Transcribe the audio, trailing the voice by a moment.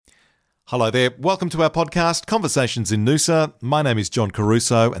Hello there. Welcome to our podcast, Conversations in Noosa. My name is John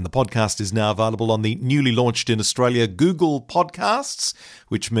Caruso, and the podcast is now available on the newly launched in Australia Google Podcasts,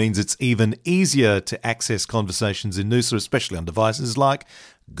 which means it's even easier to access Conversations in Noosa, especially on devices like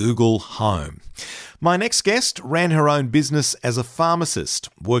Google Home. My next guest ran her own business as a pharmacist,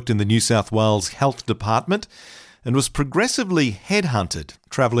 worked in the New South Wales Health Department, and was progressively headhunted,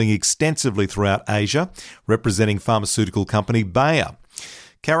 travelling extensively throughout Asia, representing pharmaceutical company Bayer.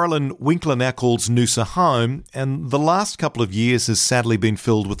 Carolyn Winkler now calls Noosa home, and the last couple of years has sadly been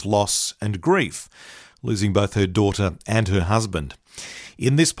filled with loss and grief, losing both her daughter and her husband.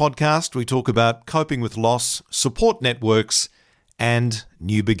 In this podcast, we talk about coping with loss, support networks, and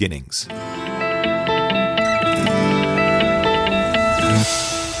new beginnings.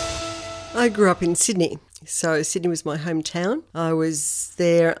 I grew up in Sydney, so Sydney was my hometown. I was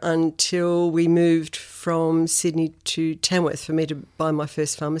there until we moved from Sydney to Tamworth for me to buy my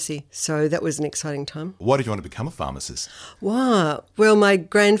first pharmacy. So that was an exciting time. Why did you want to become a pharmacist? Wow. Well, my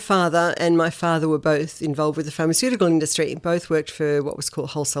grandfather and my father were both involved with the pharmaceutical industry. Both worked for what was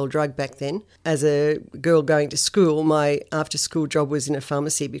called wholesale drug back then. As a girl going to school, my after-school job was in a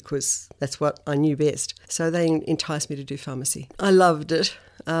pharmacy because that's what I knew best. So they enticed me to do pharmacy. I loved it.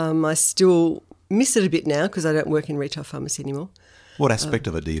 I still miss it a bit now because I don't work in retail pharmacy anymore. What aspect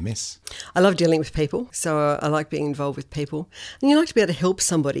of it do you miss? I love dealing with people, so I like being involved with people. And you like to be able to help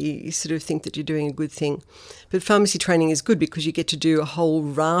somebody. You sort of think that you're doing a good thing. But pharmacy training is good because you get to do a whole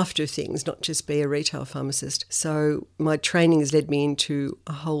raft of things, not just be a retail pharmacist. So my training has led me into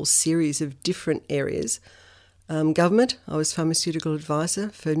a whole series of different areas. Government, I was pharmaceutical advisor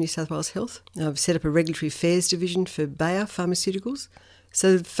for New South Wales Health. I've set up a regulatory affairs division for Bayer Pharmaceuticals.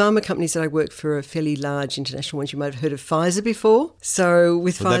 So the pharma companies that I work for are fairly large international ones. You might have heard of Pfizer before. So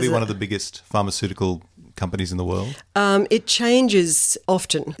with Pfizer... Would that be one of the biggest pharmaceutical companies in the world? It changes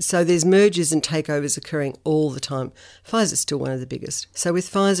often. So there's mergers and takeovers occurring all the time. Pfizer's still one of the biggest. So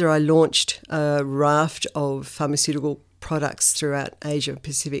with Pfizer, I launched a raft of pharmaceutical products throughout Asia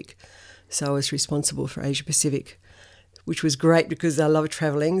Pacific. So I was responsible for Asia Pacific, which was great because I love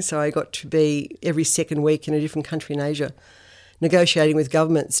travelling. So I got to be every second week in a different country in Asia, negotiating with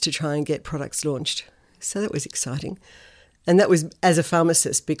governments to try and get products launched. So that was exciting. And that was as a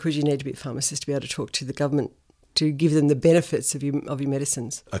pharmacist, because you need to be a pharmacist to be able to talk to the government to give them the benefits of your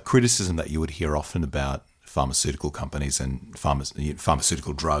medicines. A criticism that you would hear often about pharmaceutical companies and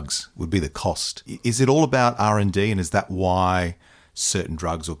pharmaceutical drugs would be the cost. Is it all about R&D, and is that why certain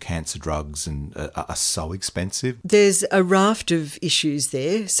drugs or cancer drugs are so expensive? There's a raft of issues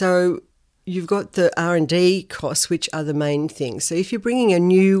there. So you've got the R&D costs, which are the main things. So if you're bringing a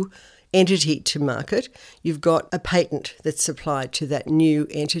new entity to market, you've got a patent that's applied to that new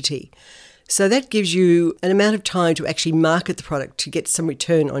entity. So that gives you an amount of time to actually market the product to get some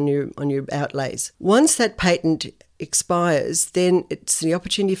return on your outlays. Once that patent expires, then it's the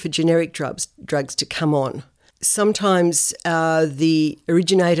opportunity for generic drugs to come on. Sometimes the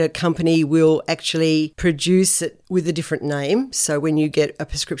originator company will actually produce it with a different name. So when you get a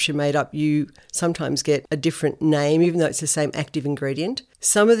prescription made up, you sometimes get a different name, even though it's the same active ingredient.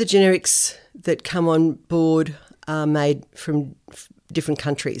 Some of the generics that come on board are made from different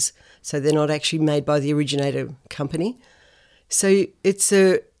countries. So they're not actually made by the originator company. So it's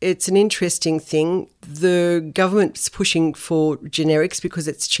an interesting thing. The government's pushing for generics because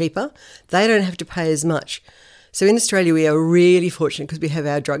it's cheaper. They don't have to pay as much. So in Australia, we are really fortunate because we have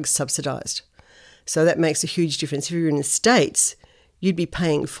our drugs subsidised. So that makes a huge difference. If you're in the States, you'd be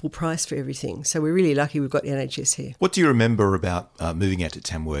paying full price for everything. So we're really lucky we've got NHS here. What do you remember about moving out to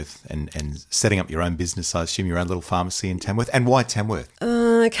Tamworth and setting up your own business, I assume your own little pharmacy in Tamworth? And why Tamworth?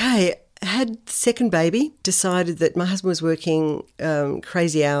 Okay. I had second baby, decided that my husband was working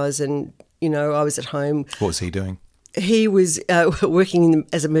crazy hours and, I was at home. What was he doing? He was working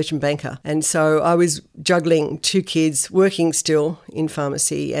as a merchant banker, and so I was juggling two kids, working still in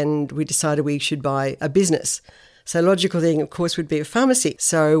pharmacy, and we decided we should buy a business. So logical thing, of course, would be a pharmacy.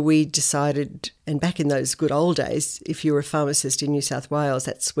 So we decided, and back in those good old days, if you were a pharmacist in New South Wales,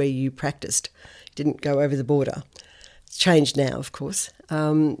 that's where you practiced. You didn't go over the border. It's changed now, of course.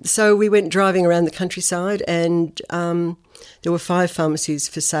 So we went driving around the countryside, and there were 5 pharmacies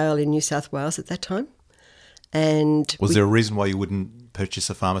for sale in New South Wales at that time. And was there a reason why you wouldn't purchase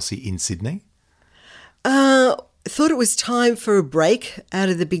a pharmacy in Sydney? Thought it was time for a break out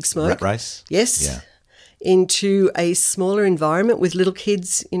of the big smoke. Rat race? Yes. Yeah. Into a smaller environment with little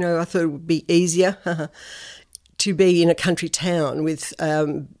kids. I thought it would be easier to be in a country town with,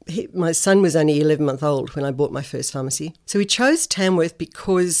 my son was only 11-month old when I bought my first pharmacy. So we chose Tamworth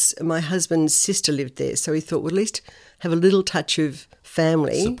because my husband's sister lived there. So we thought, well, at least have a little touch of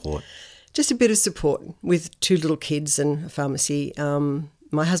family. Support. Just a bit of support with 2 little kids and a pharmacy.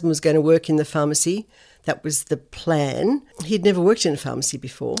 My husband was going to work in the pharmacy. That was the plan. He'd never worked in a pharmacy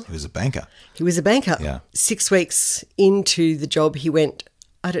before. He was a banker. He was a banker. Yeah. 6 weeks into the job, he went,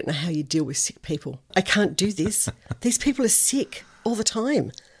 I don't know how you deal with sick people. I can't do this. These people are sick all the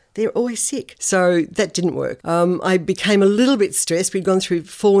time. They're always sick. So that didn't work. I became a little bit stressed. We'd gone through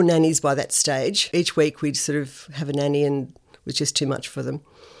 4 nannies by that stage. Each week we'd sort of have a nanny and it was just too much for them.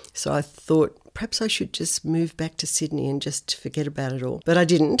 So I thought perhaps I should just move back to Sydney and just forget about it all. But I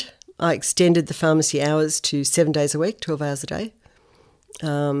didn't. I extended the pharmacy hours to 7 days a week, 12 hours a day.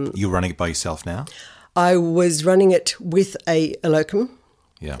 You're running it by yourself now? I was running it with a locum.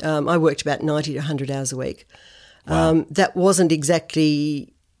 Yeah. I worked about 90 to 100 hours a week. Wow. That wasn't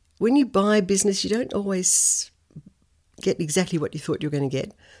exactly... When you buy a business, you don't always get exactly what you thought you were going to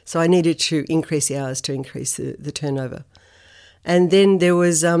get. So I needed to increase the hours to increase the turnover. And then there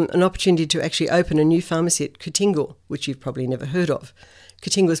was an opportunity to actually open a new pharmacy at Cotingle, which you've probably never heard of.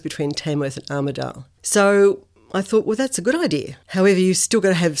 Cotingle is between Tamworth and Armidale. So I thought, well, that's a good idea. However, you've still got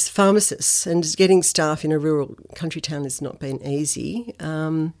to have pharmacists, and getting staff in a rural country town has not been easy.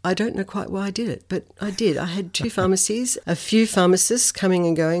 I don't know quite why I did it, but I did. I had 2 pharmacies, a few pharmacists coming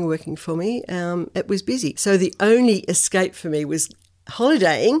and going, working for me. It was busy. So the only escape for me was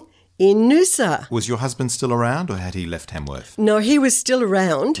holidaying in Noosa. Was your husband still around or had he left Tamworth? No, he was still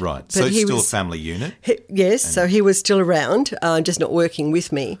around. Right. But So it's he still was, a family unit? Yes, so he was still around, just not working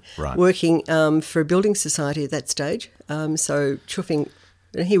with me. Right. Working for a building society at that stage. So chuffing,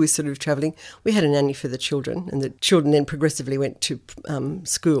 and he was sort of travelling. We had a nanny for the children, and the children then progressively went to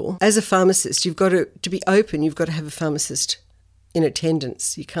school. As a pharmacist, you've got to be open, you've got to have a pharmacist in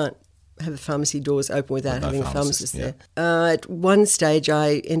attendance. You can't have the pharmacy doors open without having a pharmacist there. At one stage,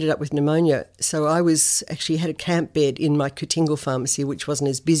 I ended up with pneumonia. So I was actually had a camp bed in my Cotingle pharmacy, which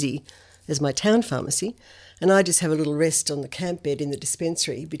wasn't as busy as my town pharmacy. And I just have a little rest on the camp bed in the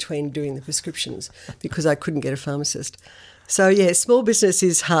dispensary between doing the prescriptions because I couldn't get a pharmacist. So, yeah, small business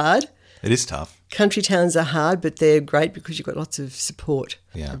is hard. It is tough. Country towns are hard, but they're great because you've got lots of support,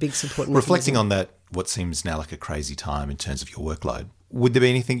 a big support. Reflecting on that, what seems now like a crazy time in terms of your workload, would there be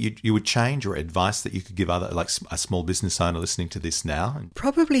anything you would change or advice that you could give other, like a small business owner listening to this now?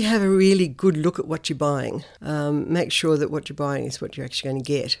 Probably have a really good look at what you're buying. Make sure that what you're buying is what you're actually going to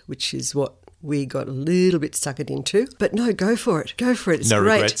get, which is what we got a little bit suckered into. But no, go for it. Go for it. It's no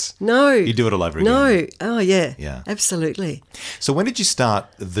great. Regrets? No. You do it all over again? No. Oh, yeah. Yeah. Absolutely. So when did you start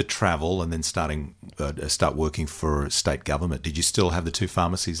the travel and then start working for state government? Did you still have the 2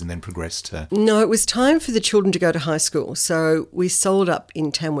 pharmacies and then progress to... No, it was time for the children to go to high school. So we sold up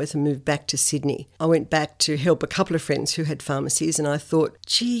in Tamworth and moved back to Sydney. I went back to help a couple of friends who had pharmacies, and I thought,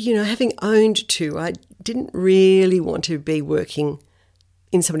 gee, having owned 2, I didn't really want to be working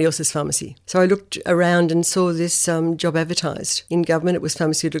in somebody else's pharmacy. So I looked around and saw this job advertised in government. It was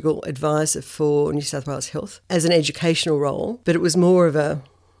pharmaceutical advisor for New South Wales Health as an educational role, but it was more of a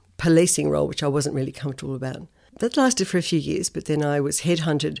policing role, which I wasn't really comfortable about. That lasted for a few years, but then I was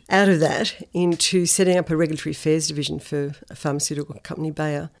headhunted out of that into setting up a regulatory affairs division for a pharmaceutical company,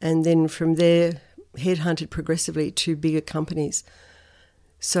 Bayer, and then from there headhunted progressively to bigger companies.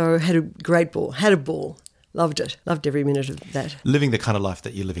 So had a great ball, had a ball. Loved it. Loved every minute of that. Living the kind of life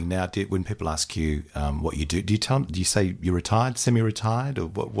that you're living now, when people ask you what you do you tell them, do you say you're retired, semi-retired, or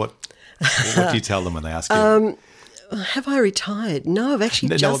what do you tell them when they ask you? Have I retired? No, I've actually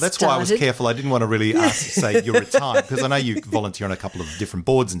just No, that's started. why I was careful. I didn't want to really say you're retired because I know you volunteer on a couple of different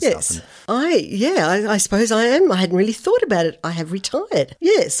boards and Yes. stuff. I suppose I am. I hadn't really thought about it. I have retired.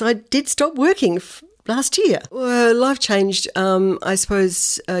 Yes, I did stop working last year. Well, life changed. I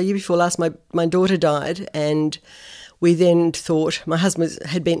suppose a year before last, my daughter died, and we then thought, my husband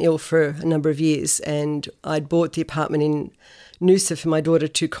had been ill for a number of years, and I'd bought the apartment in Noosa for my daughter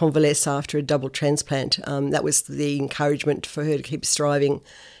to convalesce after a double transplant. That was the encouragement for her to keep striving,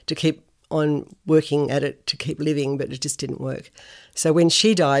 to keep on working at it, to keep living, but it just didn't work. So when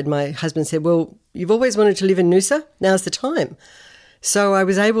she died, my husband said, well, you've always wanted to live in Noosa, now's the time. So I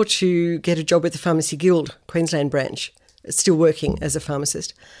was able to get a job with the Pharmacy Guild, Queensland branch, still working as a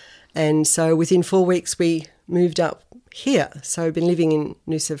pharmacist. And so within 4 weeks, we moved up here. So I've been living in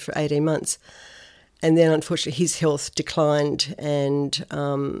Noosa for 18 months. And then, unfortunately, his health declined and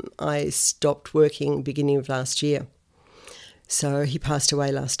I stopped working beginning of last year. So he passed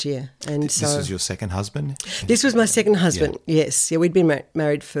away last year. And This was your second husband? This was my second husband, yes. Yeah, we'd been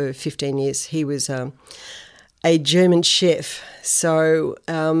married for 15 years. He was a German chef, so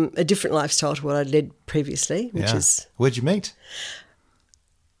a different lifestyle to what I'd led previously, which is... Where'd you meet?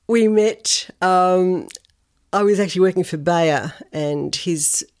 We met... I was actually working for Bayer, and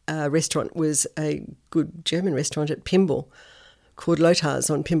his restaurant was a good German restaurant at Pimble called Lothars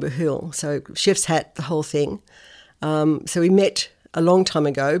on Pimble Hill. So chef's hat, the whole thing. So we met a long time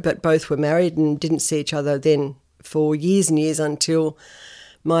ago, but both were married and didn't see each other then for years and years until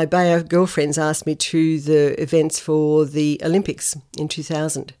my Bayer girlfriends asked me to the events for the Olympics in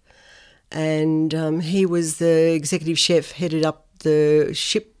 2000. And he was the executive chef, headed up the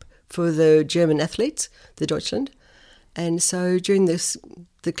ship for the German athletes, the Deutschland. And so during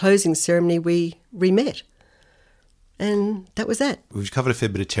the closing ceremony, we re-met. And that was that. We've covered a fair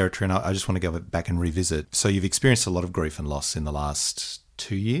bit of territory, and I just want to go back and revisit. So you've experienced a lot of grief and loss in the last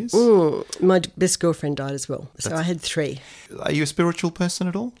 2 years? My best girlfriend died as well. So I had 3. Are you a spiritual person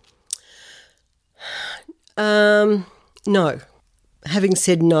at all? No. Having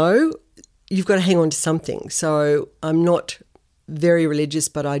said no, you've got to hang on to something. So I'm not very religious,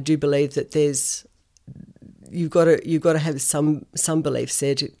 but I do believe that you've got to have some beliefs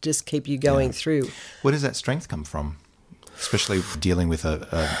there to just keep you going through. Where does that strength come from? Especially dealing with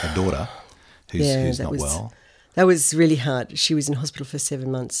a daughter who's not well. That was really hard. She was in hospital for 7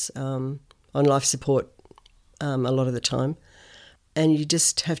 months on life support a lot of the time. And you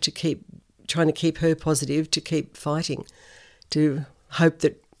just have to keep trying to keep her positive, to keep fighting, to hope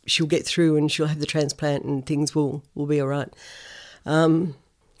that she'll get through and she'll have the transplant and things will be all right. It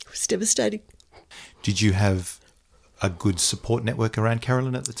was devastating. Did you have a good support network around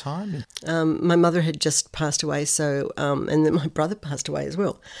Carolyn at the time? My mother had just passed away, so and then my brother passed away as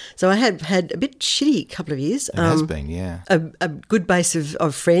well. So I had a bit shitty couple of years. It has been, yeah. A good base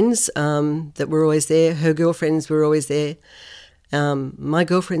of friends that were always there. Her girlfriends were always there. My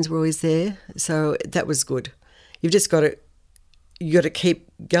girlfriends were always there. So that was good. You've just got to keep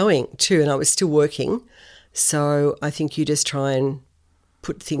going too. And I was still working, so I think you just try and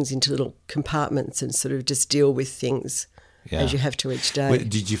put things into little compartments and sort of just deal with things as you have to each day.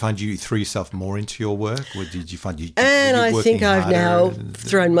 Did you find you threw yourself more into your work, or did you find you? And I think I've now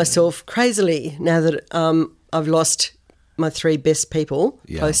thrown myself crazily now that I've lost my 3 best people,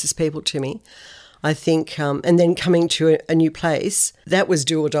 closest people to me. I think, and then coming to a new place, that was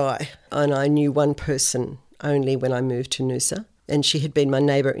do or die. And I knew one person only when I moved to Noosa, and she had been my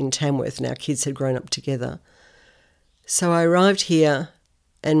neighbour in Tamworth, and our kids had grown up together. So I arrived here,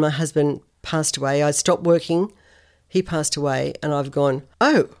 and my husband passed away. I stopped working, he passed away, and I've gone,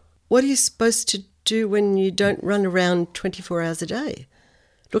 oh, what are you supposed to do when you don't run around 24 hours a day,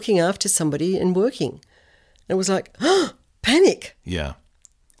 looking after somebody and working? And it was like, oh, panic. Yeah.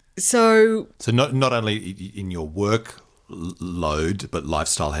 So not only in your work load, but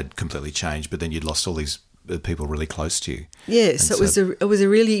lifestyle had completely changed, but then you'd lost all these people really close to you. Yeah, so it was a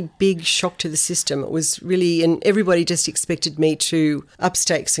really big shock to the system. It was really, and everybody just expected me to up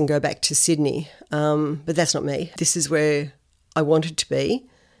stakes and go back to Sydney, but that's not me. This is where I wanted to be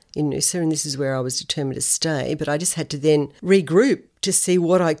in Noosa, and this is where I was determined to stay, but I just had to then regroup to see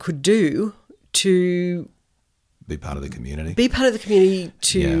what I could do to be part of the community.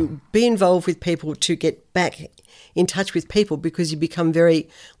 To be involved with people, to get back in touch with people, because you become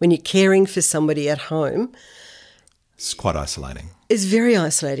when you're caring for somebody at home. It's quite isolating. It's very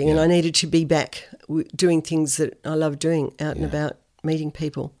isolating, and I needed to be back doing things that I love doing, out and about, meeting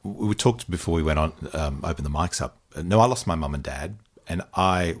people. We talked before we went on, open the mics up. No, I lost my mum and dad, and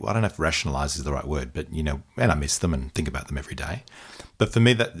I don't know if rationalise is the right word, but, and I miss them and think about them every day. But for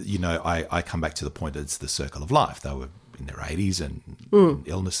me, that I come back to the point that it's the circle of life. They were in their 80s and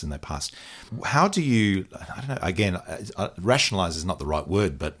illness, and they passed. How do you, I don't know, again, rationalise is not the right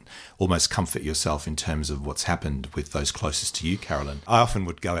word, but almost comfort yourself in terms of what's happened with those closest to you, Carolyn? I often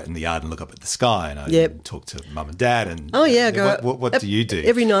would go out in the yard and look up at the sky, and I'd talk to mum and dad. And what do you do?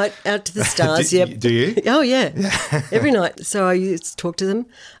 Every night out to the stars. Do you? Oh, yeah. Every night. So I used to talk to them.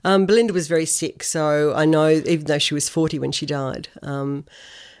 Belinda was very sick, so I know, even though she was 40 when she died,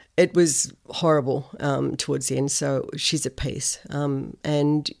 it was horrible towards the end, so she's at peace.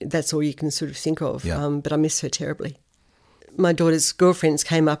 And that's all you can sort of think of. Yeah. But I miss her terribly. My daughter's girlfriends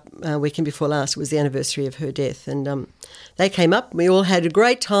came up weekend before last. It was the anniversary of her death. And they came up. We all had a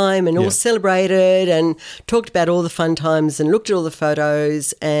great time and all celebrated and talked about all the fun times and looked at all the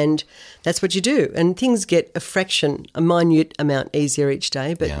photos. And that's what you do. And things get a minute amount easier each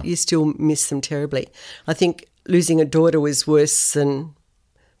day, but you still miss them terribly. I think losing a daughter was worse than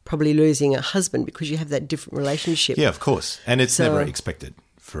probably losing a husband, because you have that different relationship. Yeah, of course. And it's never expected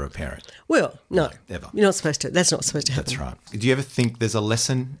for a parent. Well, no. Ever. You're not supposed to. That's not supposed to happen. That's right. Do you ever think there's a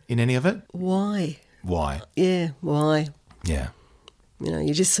lesson in any of it? Why? Yeah, why? Yeah.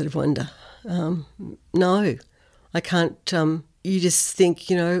 You just sort of wonder. No, I can't. You just think,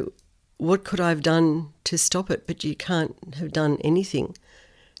 what could I have done to stop it? But you can't have done anything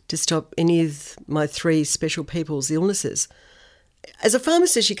to stop any of my 3 special people's illnesses. As a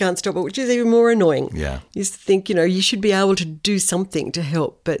pharmacist, you can't stop it, which is even more annoying. Yeah. You think, you should be able to do something to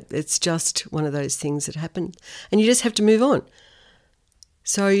help, but it's just one of those things that happen. And you just have to move on.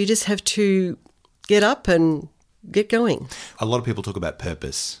 So you just have to get up and get going. A lot of people talk about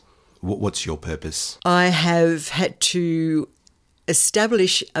purpose. What's your purpose? I have had to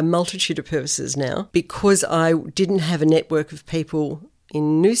establish a multitude of purposes now because I didn't have a network of people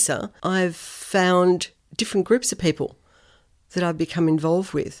in Noosa. I've found different groups of people that I've become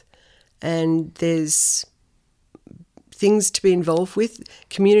involved with, and there's things to be involved with.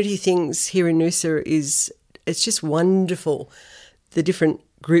 Community things here in Noosa it's just wonderful, the different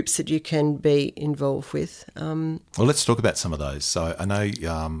groups that you can be involved with. Well, let's talk about some of those. So I know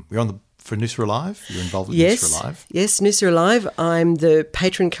you're for Noosa Alive. You're involved with Noosa Alive. Yes, Noosa Alive. I'm the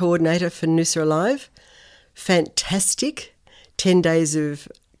patron coordinator for Noosa Alive. Fantastic. 10 days of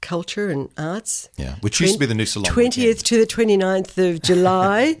culture and arts. Yeah, which used to be the Noosa Long 20th Weekend. to the 29th of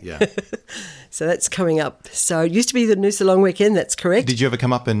July. Yeah. So that's coming up. So it used to be the Noosa Long Weekend, that's correct. Did you ever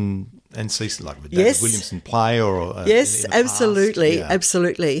come up and see like a David Yes. Williamson play or Yes, in the absolutely, past? Yeah.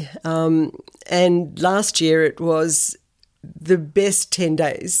 absolutely. And last year it was the best 10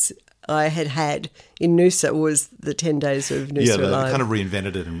 days I had in Noosa was the 10 days of Noosa Yeah, they Alive. kind of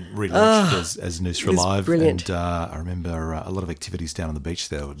reinvented it and relaunched as Noosa Alive. brilliant. And I remember a lot of activities down on the beach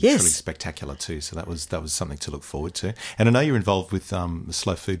there were Yes. truly spectacular too. So that was something to look forward to. And I know you're involved with the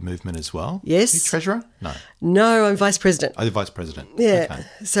slow food movement as well. Yes. Are you treasurer? No. No, I'm vice president. Oh, you're vice president. Yeah. Okay.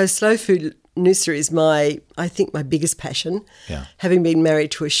 So Slow Food Noosa is I think my biggest passion. Yeah. Having been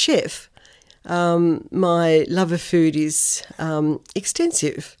married to a chef, my love of food is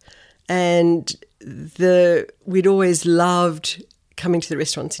extensive. And we'd always loved coming to the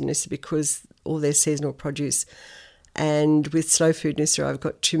restaurants in Noosa because all their seasonal produce. And with Slow Food Noosa, I've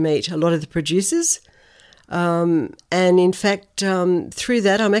got to meet a lot of the producers. And in fact, through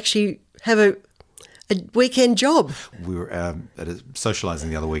that, I'm actually have a weekend job. We were socialising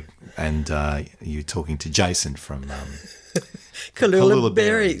the other week and you were talking to Jason from Kalula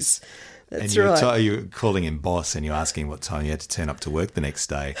Berries. That's and right. you're calling him boss and you're asking what time you had to turn up to work the next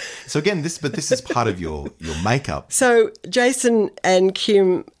day. So again, this is part of your makeup. So Jason and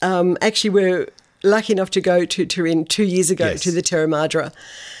Kim actually were lucky enough to go to Turin 2 years ago Yes. to the Terra Madra.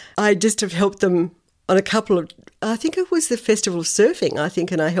 I just have helped them on a couple of, I think it was the Festival of Surfing,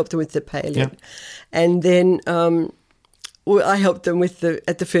 and I helped them with the paella. Yeah. And then I helped them at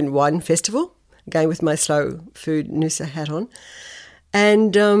the Food and Wine Festival, again with my Slow Food Noosa hat on.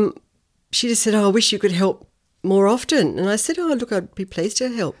 And she just said, I wish you could help more often. And I said, look, I'd be pleased to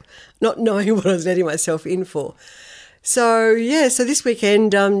help, not knowing what I was letting myself in for. So, so this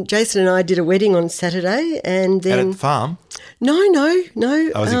weekend, Jason and I did a wedding on Saturday. And then... At the farm? No.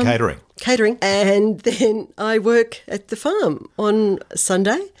 I was in catering. Catering. And then I work at the farm on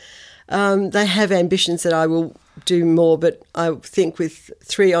Sunday. They have ambitions that I will do more, but I think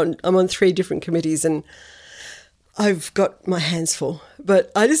I'm on 3 different committees and I've got my hands full,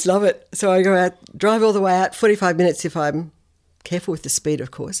 but I just love it. So I go out, drive all the way out, 45 minutes if I'm careful with the speed,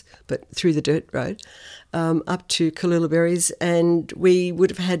 of course, but through the dirt road, up to Kalula Berries. And we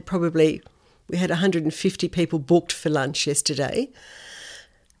would have had we had 150 people booked for lunch yesterday.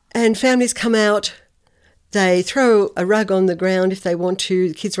 And families come out, they throw a rug on the ground if they want to.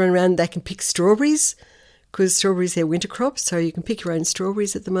 The kids run around, they can pick strawberries because strawberries are winter crops, so you can pick your own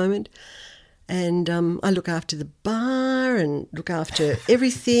strawberries at the moment. And I look after the bar and look after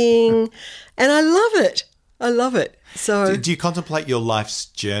everything. And I love it. I love it. So, do you contemplate your life's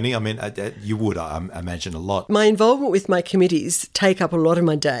journey? I mean, you would, I imagine, a lot. My involvement with my committees take up a lot of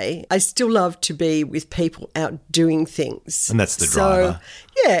my day. I still love to be with people out doing things. And that's the driver.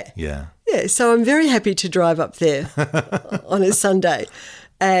 Yeah. So I'm very happy to drive up there on a Sunday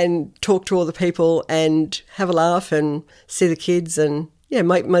and talk to all the people and have a laugh and see the kids. And yeah,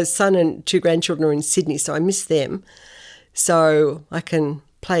 my son and 2 grandchildren are in Sydney, so I miss them. So I can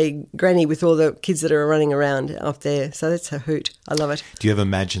play granny with all the kids that are running around up there. So that's a hoot. I love it. Do you ever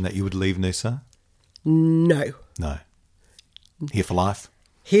imagine that you would leave Noosa? No. No. Here for life?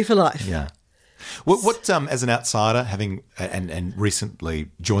 Here for life. Yeah. What as an outsider, having and recently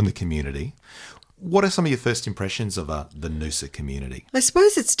joined the community, what are some of your first impressions of the Noosa community? I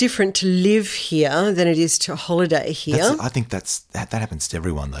suppose it's different to live here than it is to holiday here. I think that happens to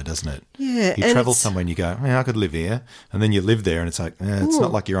everyone though, doesn't it? Yeah. You travel somewhere and you go, I could live here. And then you live there and it's like, it's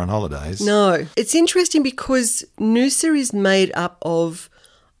not like you're on holidays. No. It's interesting because Noosa is made up of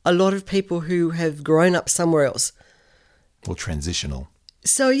a lot of people who have grown up somewhere else. Or transitional.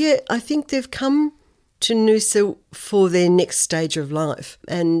 So, yeah, I think they've come to Noosa for their next stage of life.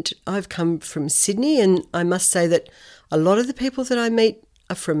 And I've come from Sydney, and I must say that a lot of the people that I meet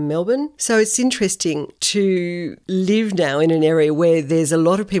are from Melbourne. So it's interesting to live now in an area where there's a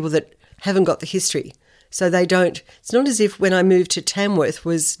lot of people that haven't got the history. So they don't, it's not as if when I moved to Tamworth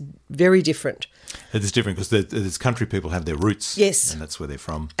was very different. It's different because there's country people have their roots. Yes. And that's where they're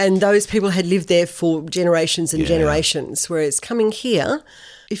from. And those people had lived there for generations and generations, whereas coming here,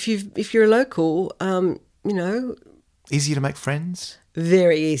 if you're a local, Easier to make friends?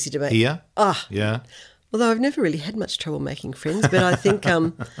 very easy to make. Here? Ah, Yeah. although I've never really had much trouble making friends, but I think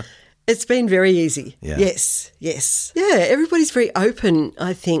it's been very easy. Yeah. Yes. Yeah, everybody's very open,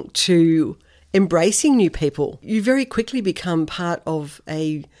 I think, to embracing new people. You very quickly become part of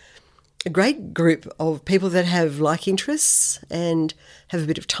a great group of people that have like interests and have a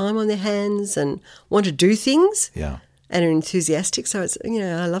bit of time on their hands and want to do things. Yeah. And are enthusiastic. So it's,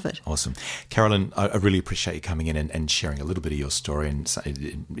 I love it. Awesome. Carolyn, I really appreciate you coming in and sharing a little bit of your story. And,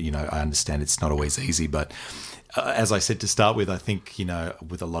 I understand it's not always easy, but as I said to start with, I think,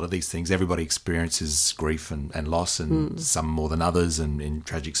 with a lot of these things, everybody experiences grief and loss, and some more than others and in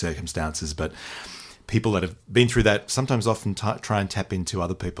tragic circumstances. But people that have been through that sometimes often try and tap into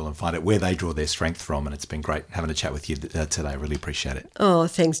other people and find out where they draw their strength from. And it's been great having a chat with you today. I really appreciate it. Oh,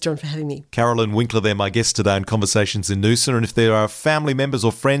 thanks, John, for having me. Carolyn Winkler there, my guest today on Conversations in Noosa. And if there are family members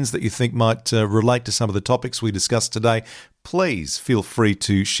or friends that you think might relate to some of the topics we discussed today, please feel free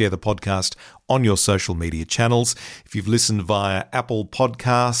to share the podcast on your social media channels. If you've listened via Apple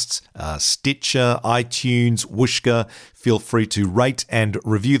Podcasts, Stitcher, iTunes, Whooshkaa, feel free to rate and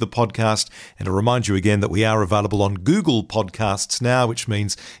review the podcast. And to remind you again that we are available on Google Podcasts now, which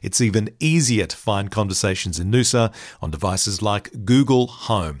means it's even easier to find Conversations in Noosa on devices like Google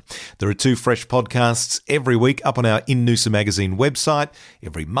Home. There are 2 fresh podcasts every week up on our In Noosa Magazine website,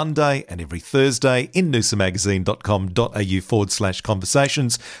 every Monday and every Thursday,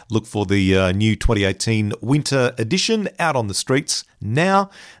 innoosamagazine.com.au/conversations. Look for the new 2018 winter edition out on the streets now.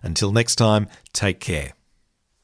 Until next time, take care.